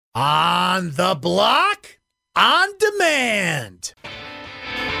On the Block, on demand.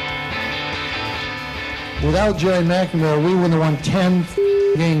 Without Jerry McNamara, we wouldn't have won 10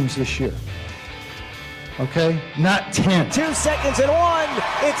 games this year. Okay? Not 10. 2 seconds and one.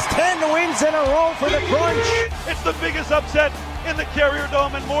 It's 10 wins in a row for the Crunch. It's the biggest upset in the Carrier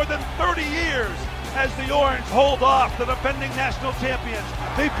Dome in more than 30 years as the Orange hold off the defending national champions.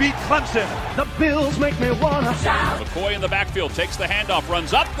 They beat Clemson. The Bills make me wanna shout. McCoy in the backfield takes the handoff,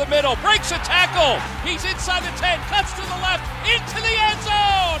 runs up the middle, breaks a tackle. He's inside the 10, cuts to the left, into the end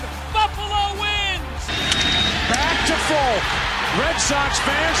zone. Buffalo wins. Back to Folk. Red Sox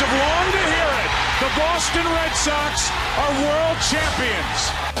fans have longed to hear it. The Boston Red Sox are world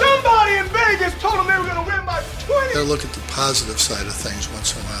champions. Somebody in Vegas told them they were going to win by 20. Gotta look at the positive side of things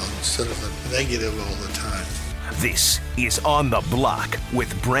once in a while instead of the negative all the time. This is On the Block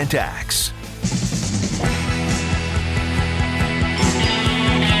with Brent Axe.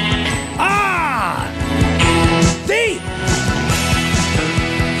 On the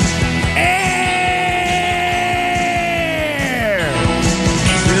air.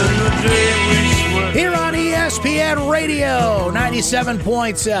 Here on ESPN Radio,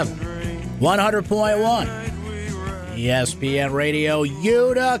 97.7, 100.1. ESPN Radio,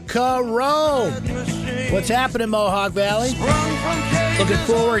 Utica Rome. What's happening, Mohawk Valley? Looking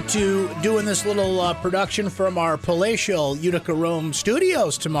forward to doing this little production from our palatial Utica Rome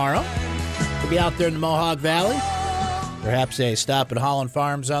studios tomorrow. We'll be out there in the Mohawk Valley. Perhaps a stop at Holland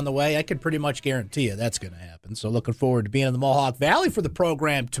Farms on the way. I can pretty much guarantee you that's going to happen. So looking forward to being in the Mohawk Valley for the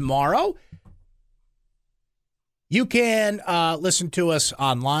program tomorrow. You can listen to us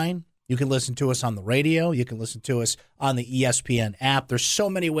online. You can listen to us on the radio. You can listen to us on the ESPN app. There's so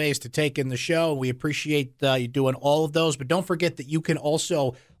many ways to take in the show. We appreciate you doing all of those. But don't forget that you can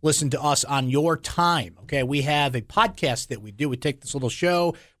also listen to us on your time. Okay, we have a podcast that we do. We take this little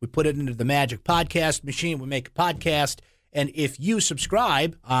show, we put it into the magic podcast machine, we make a podcast. And if you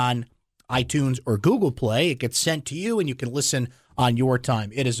subscribe on iTunes or Google Play, it gets sent to you and you can listen on your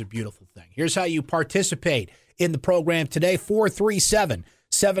time. It is a beautiful thing. Here's how you participate in the program today.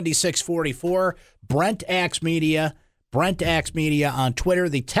 437-7644. Brent Axe Media. Brent Axe Media on Twitter.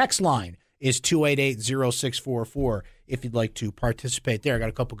 The text line is 288-0644 if you'd like to participate there. I got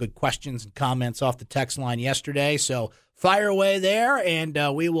a couple good questions and comments off the text line yesterday, so fire away there,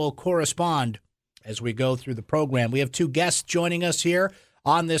 and we will correspond as we go through the program. We have two guests joining us here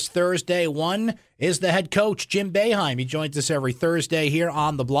on this Thursday. One is the head coach, Jim Boeheim. He joins us every Thursday here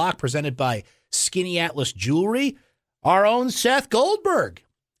on The Block, presented by Skinny Atlas Jewelry. Our own Seth Goldberg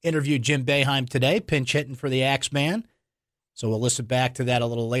interviewed Jim Boeheim today, pinch hitting for the Axeman. So we'll listen back to that a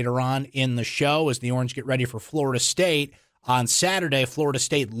little later on in the show as the Orange get ready for Florida State on Saturday. Florida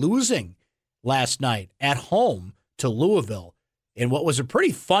State losing last night at home to Louisville in what was a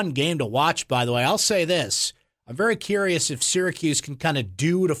pretty fun game to watch, by the way. I'll say this. I'm very curious if Syracuse can kind of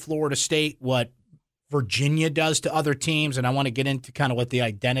do to Florida State what Virginia does to other teams, and I want to get into kind of what the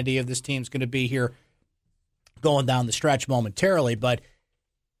identity of this team is going to be here going down the stretch momentarily. But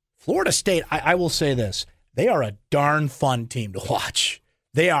Florida State, I will say this. They are a darn fun team to watch.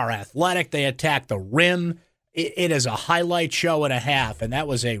 They are athletic. They attack the rim. It is a highlight show and a half, and that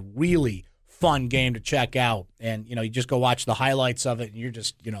was a really fun game to check out. And, you just go watch the highlights of it, and you're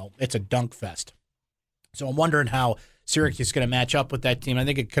just, it's a dunk fest. So I'm wondering how Syracuse is going to match up with that team. I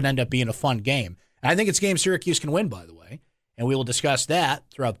think it could end up being a fun game. And I think it's a game Syracuse can win, by the way, and we will discuss that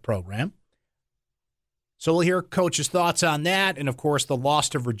throughout the program. So we'll hear Coach's thoughts on that, and, of course, the loss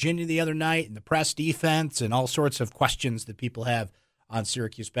to Virginia the other night and the press defense and all sorts of questions that people have on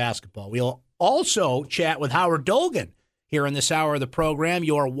Syracuse basketball. We'll also chat with Howard Dolgan here in this hour of the program,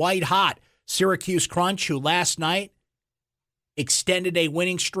 your white-hot Syracuse Crunch, who last night extended a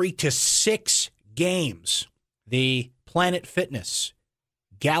winning streak to 6 games. The Planet Fitness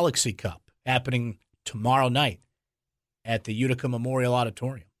Galaxy Cup happening tomorrow night at the Utica Memorial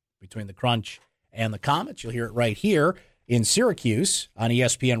Auditorium between the Crunch and the Comets. You'll hear it right here in Syracuse on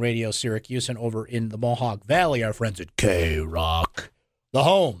ESPN Radio Syracuse, and over in the Mohawk Valley, our friends at K-Rock, the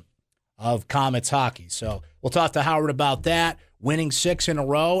home of Comets hockey. So we'll talk to Howard about that, winning 6 in a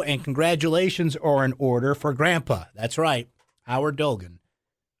row, and congratulations are in order for Grandpa. That's right, Howard Dolgan.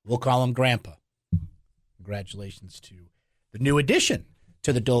 We'll call him Grandpa. Congratulations to the new addition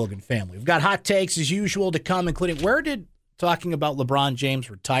to the Dolgan family. We've got hot takes as usual to come, including where did talking about LeBron James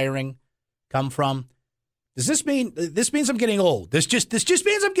retiring come from? Does this mean I'm getting old? This just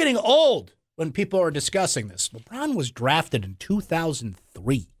means I'm getting old when people are discussing this. LeBron was drafted in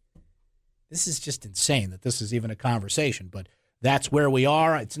 2003. This is just insane that this is even a conversation, but that's where we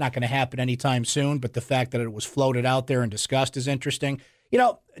are. It's not going to happen anytime soon, but the fact that it was floated out there and discussed is interesting.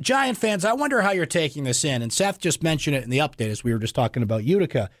 Giant fans, I wonder how you're taking this in. And Seth just mentioned it in the update as we were just talking about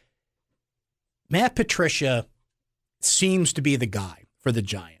Utica. Matt Patricia seems to be the guy for the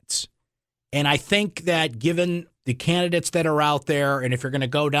Giants. And I think that given the candidates that are out there, and if you're going to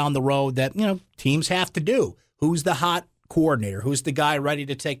go down the road that, teams have to do, who's the hot coordinator? Who's the guy ready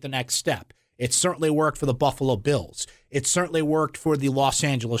to take the next step? It certainly worked for the Buffalo Bills. It certainly worked for the Los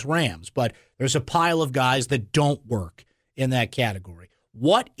Angeles Rams. But there's a pile of guys that don't work in that category.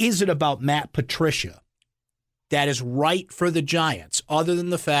 What is it about Matt Patricia that is right for the Giants, other than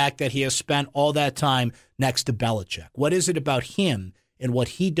the fact that he has spent all that time next to Belichick? What is it about him and what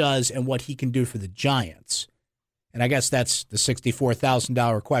he does and what he can do for the Giants? And I guess that's the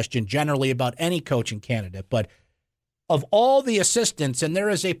 $64,000 question generally about any coaching candidate. But of all the assistants, and there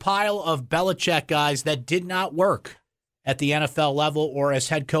is a pile of Belichick guys that did not work at the NFL level or as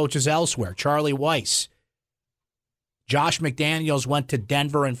head coaches elsewhere. Charlie Weiss. Josh McDaniels went to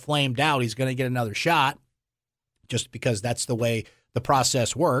Denver and flamed out. He's going to get another shot just because that's the way the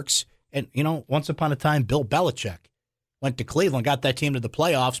process works. And, once upon a time, Bill Belichick went to Cleveland, got that team to the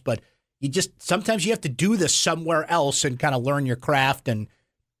playoffs, but sometimes you have to do this somewhere else and kind of learn your craft and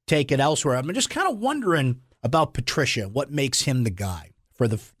take it elsewhere. I'm just kind of wondering about Patricia, what makes him the guy for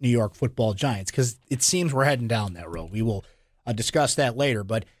the New York Football Giants, because it seems we're heading down that road. We will discuss that later,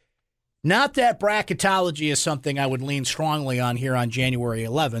 but not that bracketology is something I would lean strongly on here on January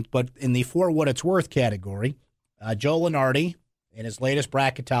 11th, but in the for what it's worth category, Joe Lunardi, in his latest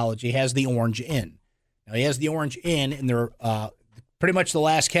bracketology, has the orange in. Now, he has the orange in they're pretty much the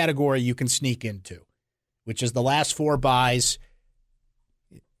last category you can sneak into, which is the last four buys.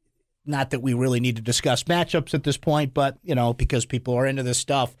 Not that we really need to discuss matchups at this point, but, because people are into this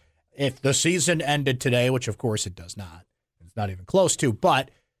stuff, if the season ended today, which of course it does not, it's not even close to,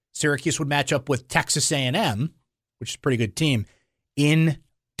 but Syracuse would match up with Texas A&M, which is a pretty good team, in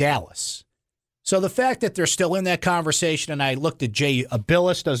Dallas. So the fact that they're still in that conversation, and I looked at Jay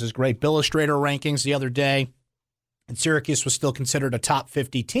Abilis, does his great Billistrator rankings the other day, and Syracuse was still considered a top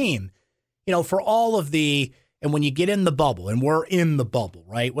 50 team. For all of and when you get in the bubble, and we're in the bubble,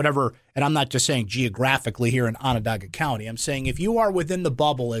 right? Whatever, and I'm not just saying geographically here in Onondaga County. I'm saying if you are within the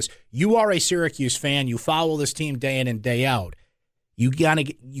bubble as you are a Syracuse fan, you follow this team day in and day out, you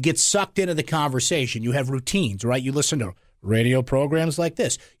get sucked into the conversation. You have routines, right? You listen to radio programs like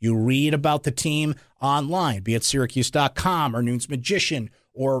this. You read about the team online, be it Syracuse.com or Noon's Magician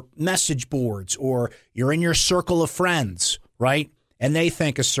or message boards, or you're in your circle of friends, right? And they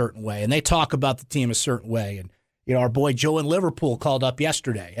think a certain way, and they talk about the team a certain way. And, our boy Joe in Liverpool called up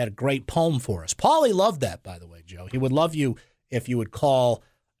yesterday, had a great poem for us. Paulie loved that, by the way, Joe. He would love you if you would call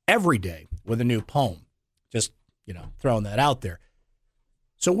every day with a new poem. Just, throwing that out there.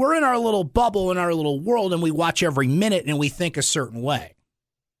 So we're in our little bubble, in our little world, and we watch every minute and we think a certain way.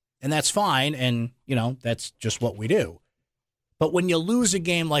 And that's fine, and, that's just what we do. But when you lose a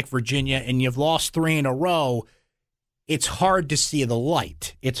game like Virginia and you've lost 3 in a row, it's hard to see the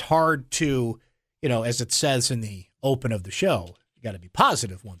light. It's hard to, as it says in the open of the show, you got to be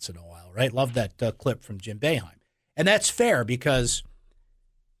positive once in a while, right? Love that clip from Jim Boeheim. And that's fair because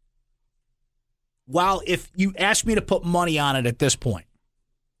while if you ask me to put money on it at this point,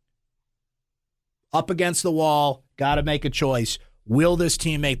 up against the wall, got to make a choice. Will this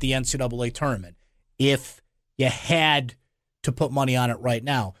team make the NCAA tournament? If you had to put money on it right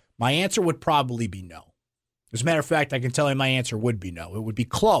now, my answer would probably be no. As a matter of fact, I can tell you my answer would be no. It would be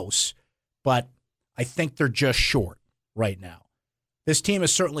close, but I think they're just short right now. This team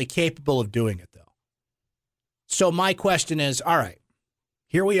is certainly capable of doing it, though. So my question is, all right,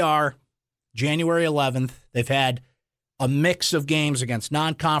 here we are, January 11th. They've had a mix of games against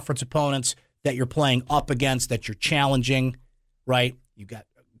non-conference opponents that you're playing up against, that you're challenging, right? You got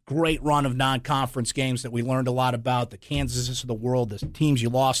a great run of non-conference games that we learned a lot about, the Kansases of the world, the teams you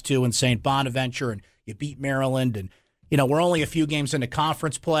lost to in St. Bonaventure, and you beat Maryland. And, we're only a few games into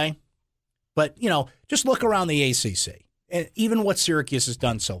conference play. But, just look around the ACC, and even what Syracuse has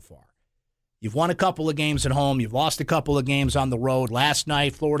done so far. You've won a couple of games at home. You've lost a couple of games on the road. Last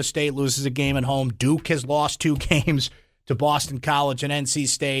night, Florida State loses a game at home. Duke has lost 2 games to Boston College and NC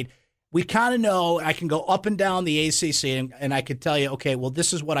State. We kind of know, I can go up and down the ACC, and I could tell you, okay, well,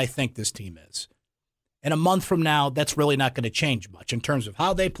 this is what I think this team is. And a month from now, that's really not going to change much in terms of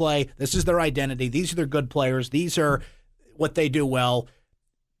how they play. This is their identity. These are their good players. These are what they do well.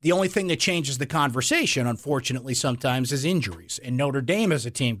 The only thing that changes the conversation, unfortunately, sometimes is injuries. And Notre Dame is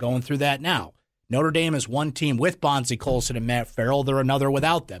a team going through that now. Notre Dame is one team with Bonzie Colson and Matt Farrell. They're another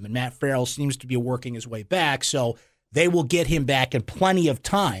without them. And Matt Farrell seems to be working his way back. So they will get him back in plenty of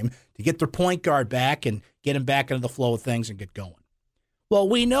time to get their point guard back and get him back into the flow of things and get going. Well,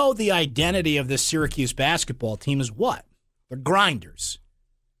 we know the identity of this Syracuse basketball team is what? They're grinders.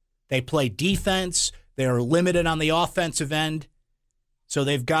 They play defense. They're limited on the offensive end. So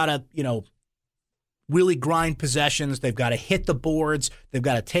they've got to, really grind possessions. They've got to hit the boards. They've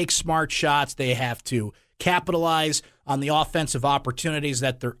got to take smart shots. They have to capitalize on the offensive opportunities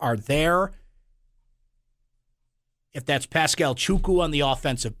that are there. If that's Pascal Chukwu on the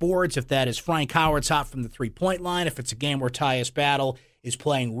offensive boards, if that is Frank Howard's hot from the three-point line, if it's a game where Tyus Battle is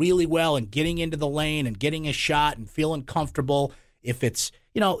playing really well and getting into the lane and getting a shot and feeling comfortable, if it's,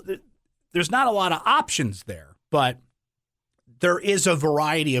 there's not a lot of options there, but there is a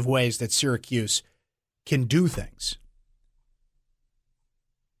variety of ways that Syracuse can do things.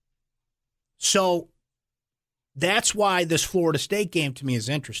 So that's why this Florida State game to me is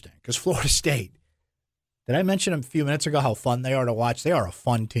interesting, because Florida State, did I mention a few minutes ago how fun they are to watch? They are a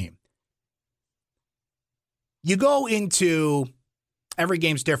fun team. You go into, every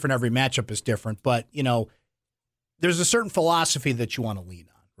game's different, every matchup is different, but, there's a certain philosophy that you want to lean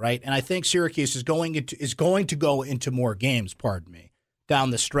on, right? And I think Syracuse is going to go into more games,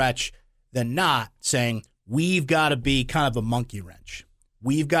 down the stretch than not, saying we've got to be kind of a monkey wrench.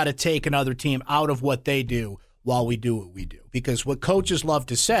 We've got to take another team out of what they do while we do what we do. Because what coaches love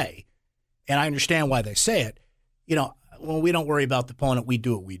to say, and I understand why they say it, when we don't worry about the opponent, we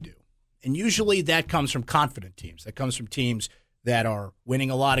do what we do. And usually that comes from confident teams. That comes from teams that are winning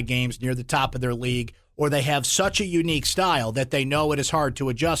a lot of games near the top of their league, or they have such a unique style that they know it is hard to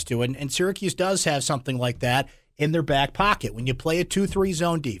adjust to. And Syracuse does have something like that in their back pocket when you play a 2-3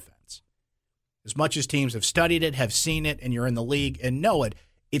 zone defense. As much as teams have studied it, have seen it, and you're in the league and know it,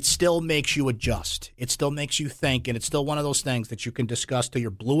 it still makes you adjust. It still makes you think, and it's still one of those things that you can discuss till you're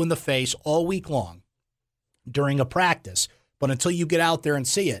blue in the face all week long during a practice. But until you get out there and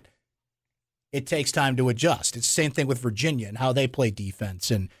see it, it takes time to adjust. It's the same thing with Virginia and how they play defense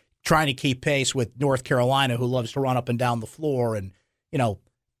and trying to keep pace with North Carolina, who loves to run up and down the floor. And,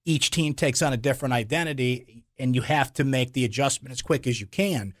 each team takes on a different identity, and you have to make the adjustment as quick as you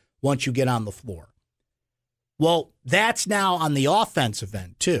can once you get on the floor. Well, that's now on the offensive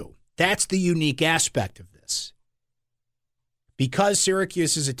end, too. That's the unique aspect of this. Because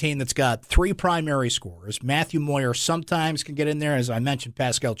Syracuse is a team that's got three primary scorers, Matthew Moyer sometimes can get in there. As I mentioned,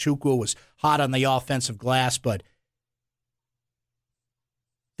 Pascal Chukwu was hot on the offensive glass, but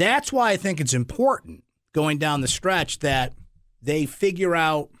that's why I think it's important going down the stretch that they figure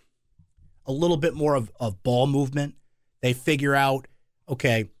out a little bit more of ball movement. They figure out,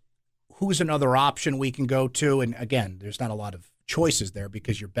 okay, who's another option we can go to? And again, there's not a lot of choices there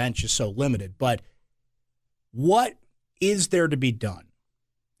because your bench is so limited. But what is there to be done?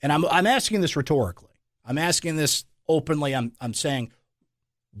 And I'm asking this rhetorically. I'm asking this openly. I'm saying,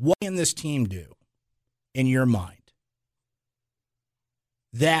 what can this team do in your mind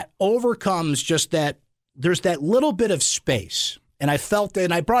that overcomes just that there's that little bit of space? And I felt that,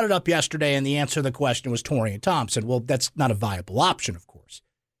 and I brought it up yesterday, and the answer to the question was Torian Thompson. Well, that's not a viable option, of course.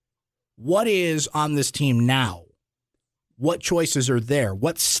 What is on this team now? What choices are there?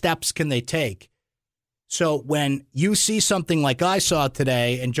 What steps can they take? So when you see something like I saw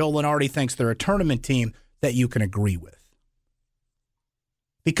today, and Joe Lenardi thinks they're a tournament team, that you can agree with.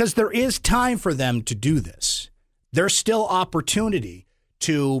 Because there is time for them to do this. There's still opportunity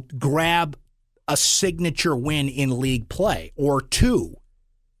to grab a signature win in league play, or two,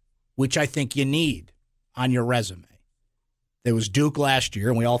 which I think you need on your resume. There was Duke last year,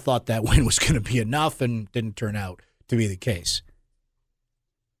 and we all thought that win was going to be enough, and didn't turn out to be the case.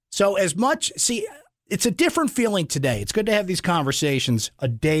 So it's a different feeling today. It's good to have these conversations a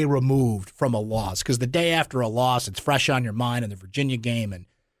day removed from a loss, because the day after a loss, it's fresh on your mind in the Virginia game, and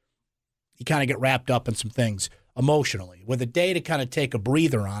you kind of get wrapped up in some things emotionally. With a day to kind of take a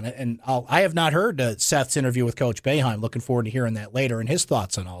breather on it, and I have not heard Seth's interview with Coach Boeheim. Looking forward to hearing that later and his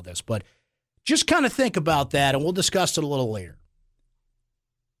thoughts on all this. But just kind of think about that, and we'll discuss it a little later.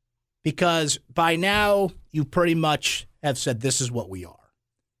 Because by now, you pretty much have said this is what we are.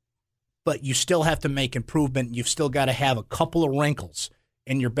 But you still have to make improvement. You've still got to have a couple of wrinkles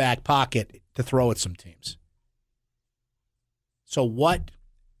in your back pocket to throw at some teams. So what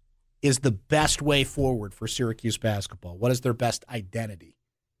is the best way forward for Syracuse basketball? What is their best identity?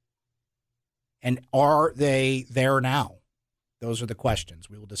 And are they there now? Those are the questions.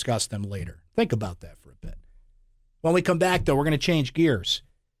 We will discuss them later. Think about that for a bit. When we come back, though, we're going to change gears.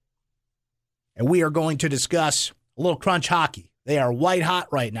 And we are going to discuss a little crunch hockey. They are white hot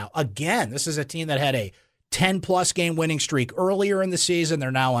right now. Again, this is a team that had a 10-plus game winning streak earlier in the season.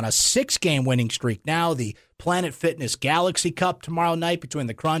 They're now on a 6-game winning streak now. The Planet Fitness Galaxy Cup tomorrow night between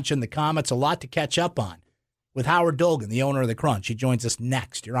the Crunch and the Comets. A lot to catch up on with Howard Dolgan, the owner of The Crunch. He joins us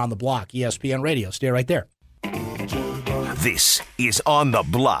next. You're on the block, ESPN Radio. Stay right there. This is On the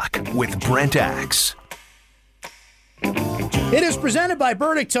Block with Brent Axe. It is presented by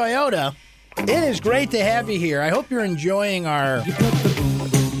Burdick Toyota. It is great to have you here. I hope you're enjoying our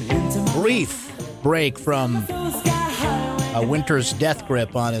brief break from a winter's death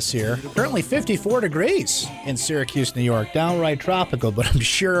grip on us here. Currently 54 degrees in Syracuse, New York. Downright tropical, but I'm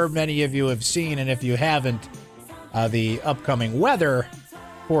sure many of you have seen, and if you haven't, the upcoming weather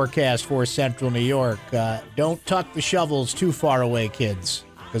forecast for Central New York. Don't tuck the shovels too far away, kids,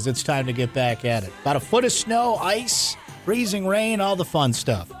 because it's time to get back at it. About a foot of snow, ice, freezing rain, all the fun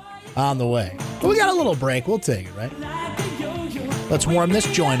stuff on the way. But we got a little break. We'll take it, right? Let's warm this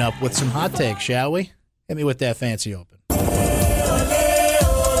joint up with some hot takes, shall we? Hit me with that fancy open.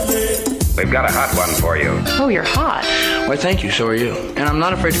 We've got a hot one for you. Oh, you're hot. Why, thank you. So are you. And I'm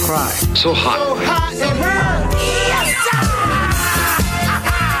not afraid to cry. So hot. So hot it hurts.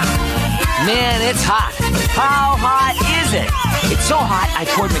 Man, it's hot. How hot is it? It's so hot, I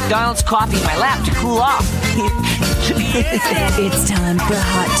poured McDonald's coffee in my lap to cool off. It's time for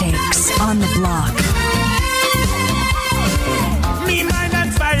Hot Takes on the Block. Me mind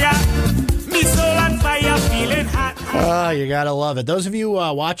on fire, me soul on fire, feeling hot. Oh, you gotta love it. Those of you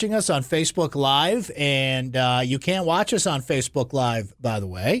watching us on Facebook Live, and you can't watch us on Facebook Live, by the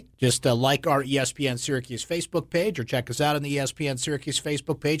way, just like our ESPN Syracuse Facebook page or check us out on the ESPN Syracuse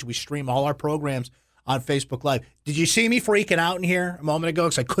Facebook page. We stream all our programs on Facebook Live. Did you see me freaking out in here a moment ago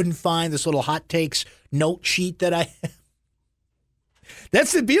because I couldn't find this little hot takes note sheet that I have?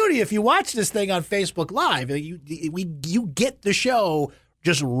 That's the beauty. If you watch this thing on Facebook Live, you get the show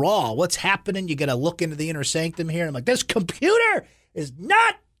just raw. What's happening? You got to look into the inner sanctum here. I'm like, this computer is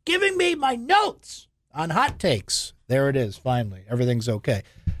not giving me my notes on hot takes. There it is, finally. Everything's okay.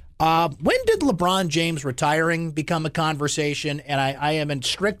 When did LeBron James retiring become a conversation? And I am in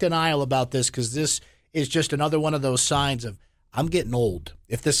strict denial about this because this is just another one of those signs of I'm getting old,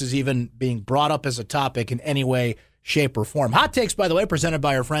 if this is even being brought up as a topic in any way, shape, or form. Hot takes, by the way, presented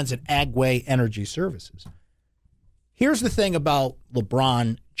by our friends at Agway Energy Services. Here's the thing about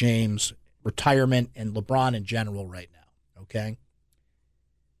LeBron James' retirement and LeBron in general right now, okay?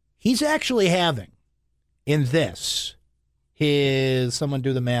 He's actually having, in this, someone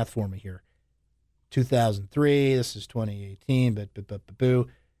do the math for me here, 2003, this is 2018, boo.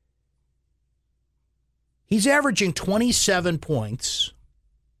 He's averaging 27 points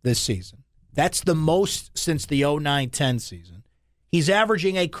this season. That's the most since the 09-10 season. He's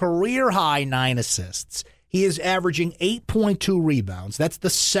averaging a career-high 9 assists. He is averaging 8.2 rebounds. That's the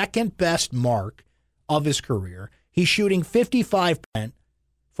second best mark of his career. He's shooting 55%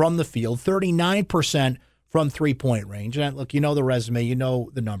 from the field, 39% from three-point range. And look, you know the resume, you know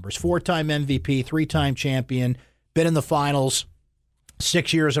the numbers. 4-time MVP, 3-time champion, been in the finals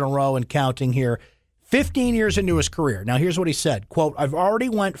 6 years in a row and counting here. 15 years into his career. Now, here's what he said, quote, I've already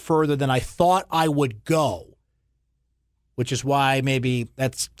went further than I thought I would go, which is why maybe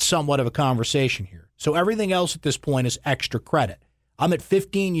that's somewhat of a conversation here. So everything else at this point is extra credit. I'm at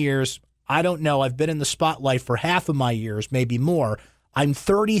 15 years. I don't know. I've been in the spotlight for half of my years, maybe more. I'm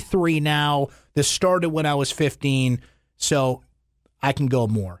 33 now. This started when I was 15, so I can go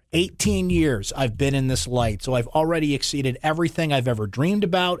more. 18 years I've been in this light, so I've already exceeded everything I've ever dreamed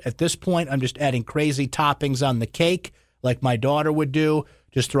about. At this point, I'm just adding crazy toppings on the cake like my daughter would do.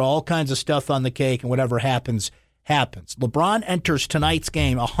 Just throw all kinds of stuff on the cake, and whatever happens, happens. LeBron enters tonight's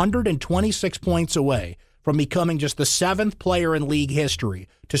game 126 points away from becoming just the 7th player in league history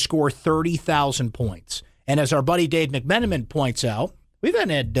to score 30,000 points. And as our buddy Dave McMenamin points out, we've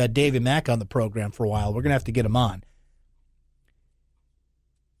had David Mack on the program for a while. We're going to have to get him on.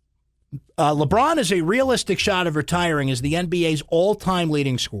 LeBron is a realistic shot of retiring as the NBA's all-time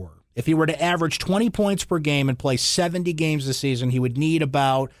leading scorer. If he were to average 20 points per game and play 70 games this season, he would need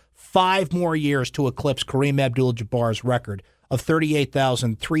about 5 more years to eclipse Kareem Abdul-Jabbar's record of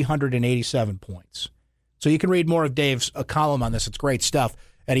 38,387 points. So you can read more of Dave's column on this. It's great stuff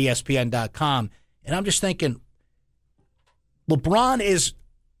at ESPN.com. And I'm just thinking, LeBron is,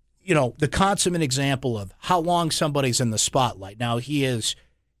 the consummate example of how long somebody's in the spotlight. Now, he is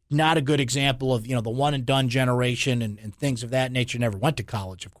not a good example of, the one-and-done generation and things of that nature. Never went to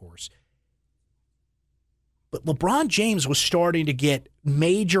college, of course. But LeBron James was starting to get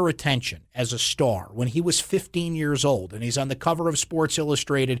major attention as a star when he was 15 years old, and he's on the cover of Sports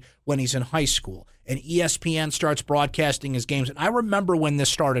Illustrated when he's in high school, and ESPN starts broadcasting his games. And I remember when this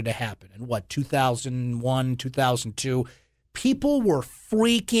started to happen in, 2001, 2002. People were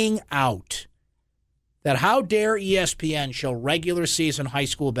freaking out that how dare ESPN show regular season high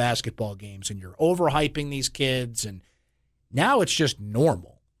school basketball games, and you're overhyping these kids, and now it's just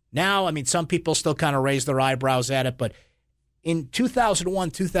normal. Now, I mean, some people still kind of raise their eyebrows at it, but in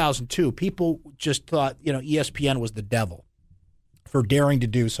 2001, 2002, people just thought, ESPN was the devil for daring to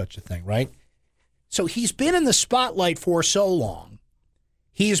do such a thing, right? So he's been in the spotlight for so long.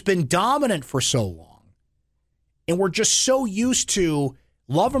 He has been dominant for so long. And we're just so used to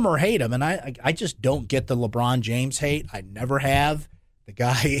love him or hate him. And I just don't get the LeBron James hate. I never have. The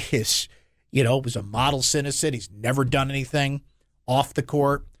guy is, was a model citizen. He's never done anything off the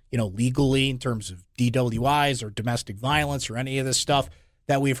court, legally in terms of DWIs or domestic violence or any of this stuff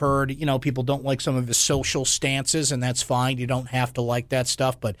that we've heard. People don't like some of his social stances, and that's fine. You don't have to like that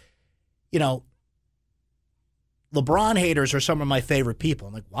stuff. But, LeBron haters are some of my favorite people.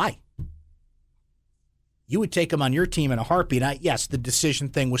 I'm like, why? You would take him on your team in a heartbeat. Yes, the decision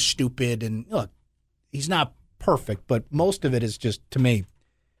thing was stupid, and look, he's not perfect, but most of it is just, to me,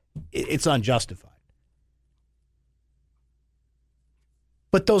 it's unjustified.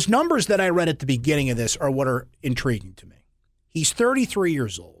 But those numbers that I read at the beginning of this are what are intriguing to me. He's 33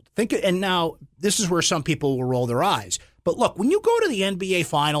 years old. And now this is where some people will roll their eyes. But look, when you go to the NBA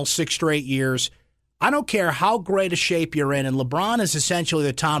Finals 6 straight years, I don't care how great a shape you're in, and LeBron is essentially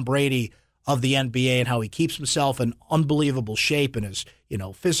the Tom Brady of the NBA and how he keeps himself in unbelievable shape and his,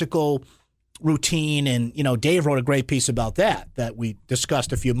 physical routine. And, Dave wrote a great piece about that we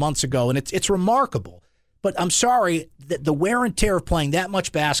discussed a few months ago, and it's remarkable. But I'm sorry, the wear and tear of playing that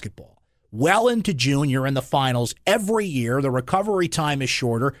much basketball, well into June, you're in the finals every year, the recovery time is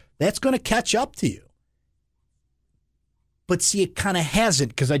shorter, that's going to catch up to you. But see, it kind of hasn't,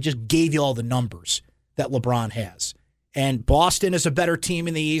 because I just gave you all the numbers that LeBron has. And Boston is a better team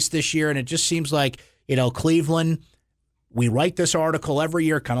in the East this year, and it just seems like, Cleveland, we write this article every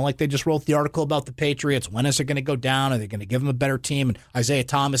year, kind of like they just wrote the article about the Patriots. When is it going to go down? Are they going to give them a better team? And Isaiah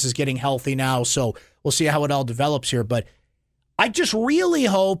Thomas is getting healthy now, so we'll see how it all develops here. But I just really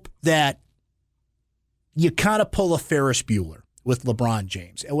hope that you kind of pull a Ferris Bueller with LeBron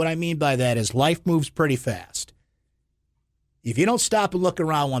James. And what I mean by that is life moves pretty fast. If you don't stop and look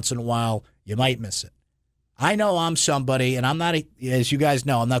around once in a while, you might miss it. I know I'm somebody, and I'm not, as you guys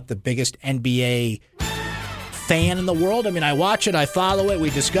know, I'm not the biggest NBA fan in the world. I mean, I watch it, I follow it,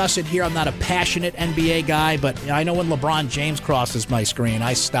 we discuss it here. I'm not a passionate NBA guy, but I know when LeBron James crosses my screen,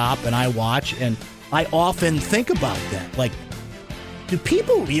 I stop and I watch, and I often think about that. Like, do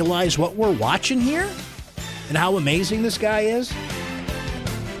people realize what we're watching here and how amazing this guy is?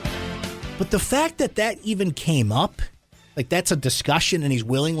 But the fact that even came up, like that's a discussion and he's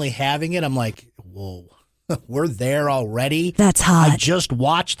willingly having it, I'm like, whoa. We're there already. That's hot. I just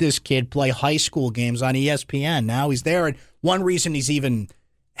watched this kid play high school games on ESPN. Now he's there. And one reason he's even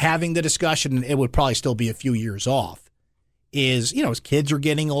having the discussion, and it would probably still be a few years off, is, his kids are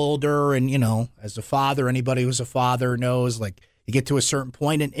getting older. And, as a father, anybody who's a father knows, like, you get to a certain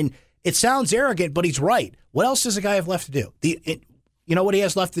point, and it sounds arrogant, but he's right. What else does a guy have left to do? You know what he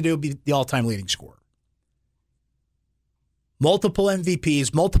has left to do? Be the all-time leading scorer. Multiple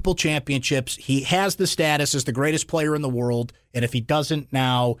MVPs, multiple championships. He has the status as the greatest player in the world. And if he doesn't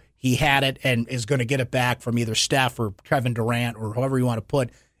now, he had it and is going to get it back from either Steph or Kevin Durant or whoever you want to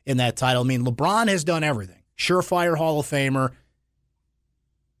put in that title. I mean, LeBron has done everything. Surefire Hall of Famer.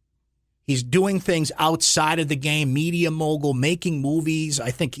 He's doing things outside of the game, media mogul, making movies.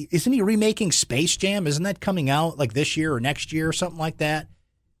 I think, isn't he remaking Space Jam? Isn't that coming out like this year or next year or something like that?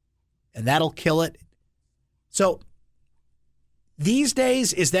 And that'll kill it. So, these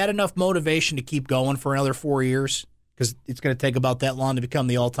days, is that enough motivation to keep going for another 4 years? Because it's going to take about that long to become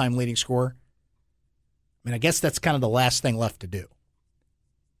the all-time leading scorer. I mean, I guess that's kind of the last thing left to do.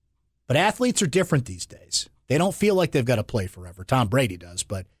 But athletes are different these days. They don't feel like they've got to play forever. Tom Brady does,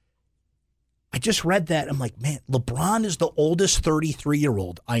 but I just read that. I'm like, man, LeBron is the oldest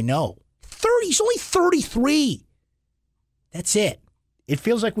 33-year-old I know. He's only 33. That's it. It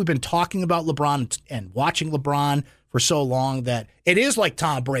feels like we've been talking about LeBron and watching LeBron for so long that it is like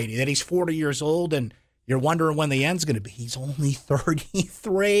Tom Brady, that he's 40 years old and you're wondering when the end's going to be. He's only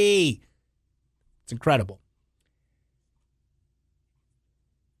 33. It's incredible.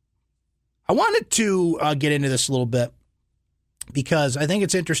 I wanted to get into this a little bit because I think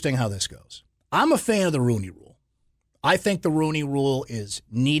it's interesting how this goes. I'm a fan of the Rooney Rule. I think the Rooney Rule is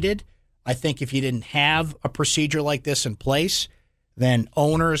needed. I think if you didn't have a procedure like this in place, then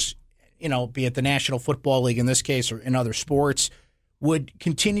owners, be it the National Football League in this case or in other sports, would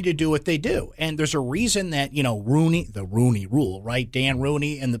continue to do what they do. And there's a reason that, the Rooney Rule, right? Dan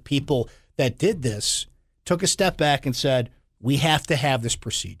Rooney and the people that did this took a step back and said, we have to have this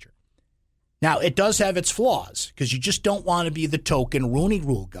procedure. Now, it does have its flaws because you just don't want to be the token Rooney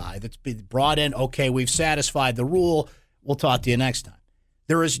Rule guy that's been brought in. Okay, we've satisfied the rule. We'll talk to you next time.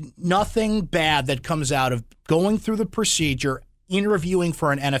 There is nothing bad that comes out of going through the procedure, interviewing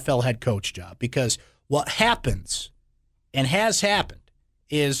for an NFL head coach job, because what happens and has happened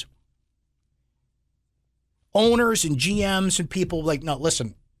is owners and GMs and people like, no,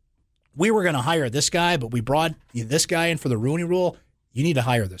 listen, we were going to hire this guy, but we brought this guy in for the Rooney Rule. You need to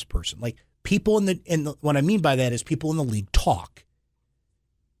hire this person. Like, people in the what I mean by that is people in the league talk.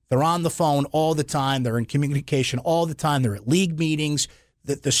 They're on the phone all the time. They're in communication all the time. They're at league meetings.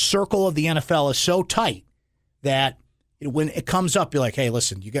 The circle of the NFL is so tight that when it comes up, you're like, hey,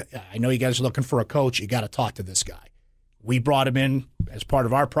 listen, I know you guys are looking for a coach. You got to talk to this guy. We brought him in as part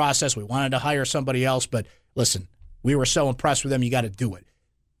of our process. We wanted to hire somebody else, but listen, we were so impressed with him. You got to do it.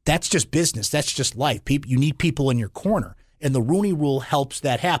 That's just business. That's just life. You need people in your corner. And the Rooney Rule helps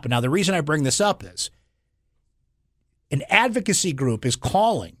that happen. Now, the reason I bring this up is an advocacy group is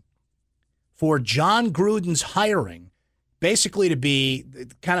calling for John Gruden's hiring basically to be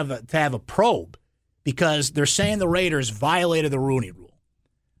kind of to have a probe because they're saying the Raiders violated the Rooney Rule.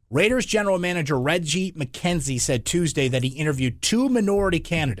 Raiders general manager Reggie McKenzie said Tuesday that he interviewed 2 minority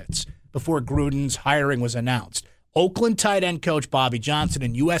candidates before Gruden's hiring was announced. Oakland tight end coach Bobby Johnson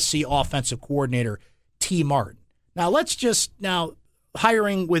and USC offensive coordinator T. Martin. Now,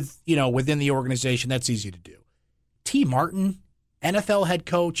 hiring within the organization, that's easy to do. T. Martin, NFL head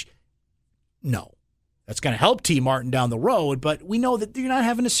coach, no. That's going to help T. Martin down the road, but we know that you're not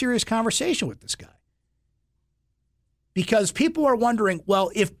having a serious conversation with this guy. Because people are wondering,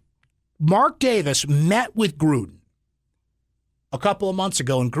 well, if Mark Davis met with Gruden a couple of months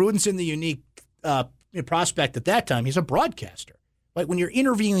ago, and Gruden's in the unique prospect at that time, he's a broadcaster. Like when you're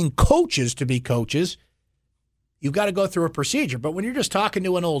interviewing coaches to be coaches, you've got to go through a procedure. But when you're just talking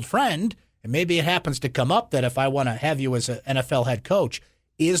to an old friend, and maybe it happens to come up that if I want to have you as an NFL head coach,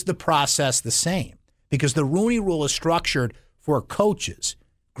 is the process the same? Because the Rooney Rule is structured for coaches.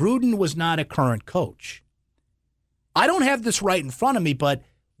 Gruden was not a current coach. I don't have this right in front of me, but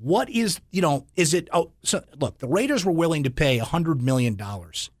what is, is it? Look, the Raiders were willing to pay $100 million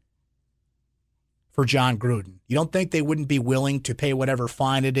for John Gruden. You don't think they wouldn't be willing to pay whatever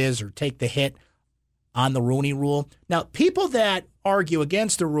fine it is or take the hit on the Rooney Rule? Now, people that argue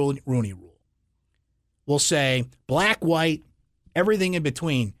against the Rooney Rule will say, black, white, everything in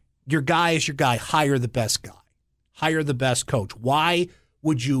between, your guy is your guy. Hire the best guy. Hire the best coach. Why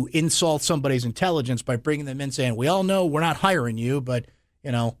would you insult somebody's intelligence by bringing them in saying, we all know we're not hiring you, but,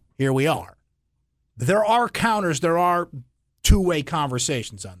 here we are. There are counters. There are two-way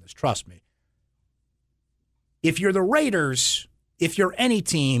conversations on this. Trust me. If you're the Raiders, if you're any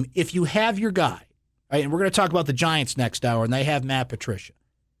team, if you have your guy, right, and we're going to talk about the Giants next hour, and they have Matt Patricia.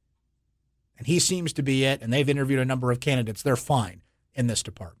 And he seems to be it, and they've interviewed a number of candidates. They're fine in this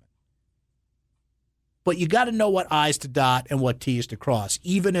department. But you got to know what I's to dot and what T's to cross,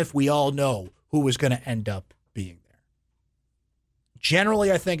 even if we all know who is going to end up being there.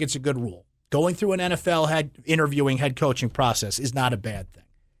 Generally, I think it's a good rule. Going through an NFL interviewing head coaching process is not a bad thing.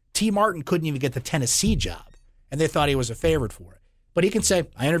 T. Martin couldn't even get the Tennessee job, and they thought he was a favorite for it. But he can say,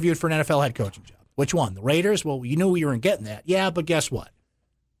 I interviewed for an NFL head coaching job. Which one? The Raiders? Well, you knew you weren't getting that. Yeah, but guess what?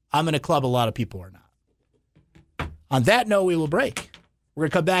 I'm in a club a lot of people are not. On that note, we will break. We're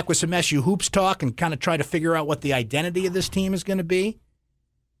going to come back with some SU Hoops talk and kind of try to figure out what the identity of this team is going to be.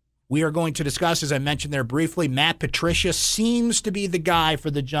 We are going to discuss, as I mentioned there briefly, Matt Patricia seems to be the guy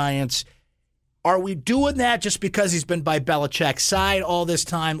for the Giants. Are we doing that just because he's been by Belichick's side all this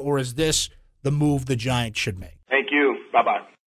time, or is this the move the Giants should make? Thank you. Bye-bye.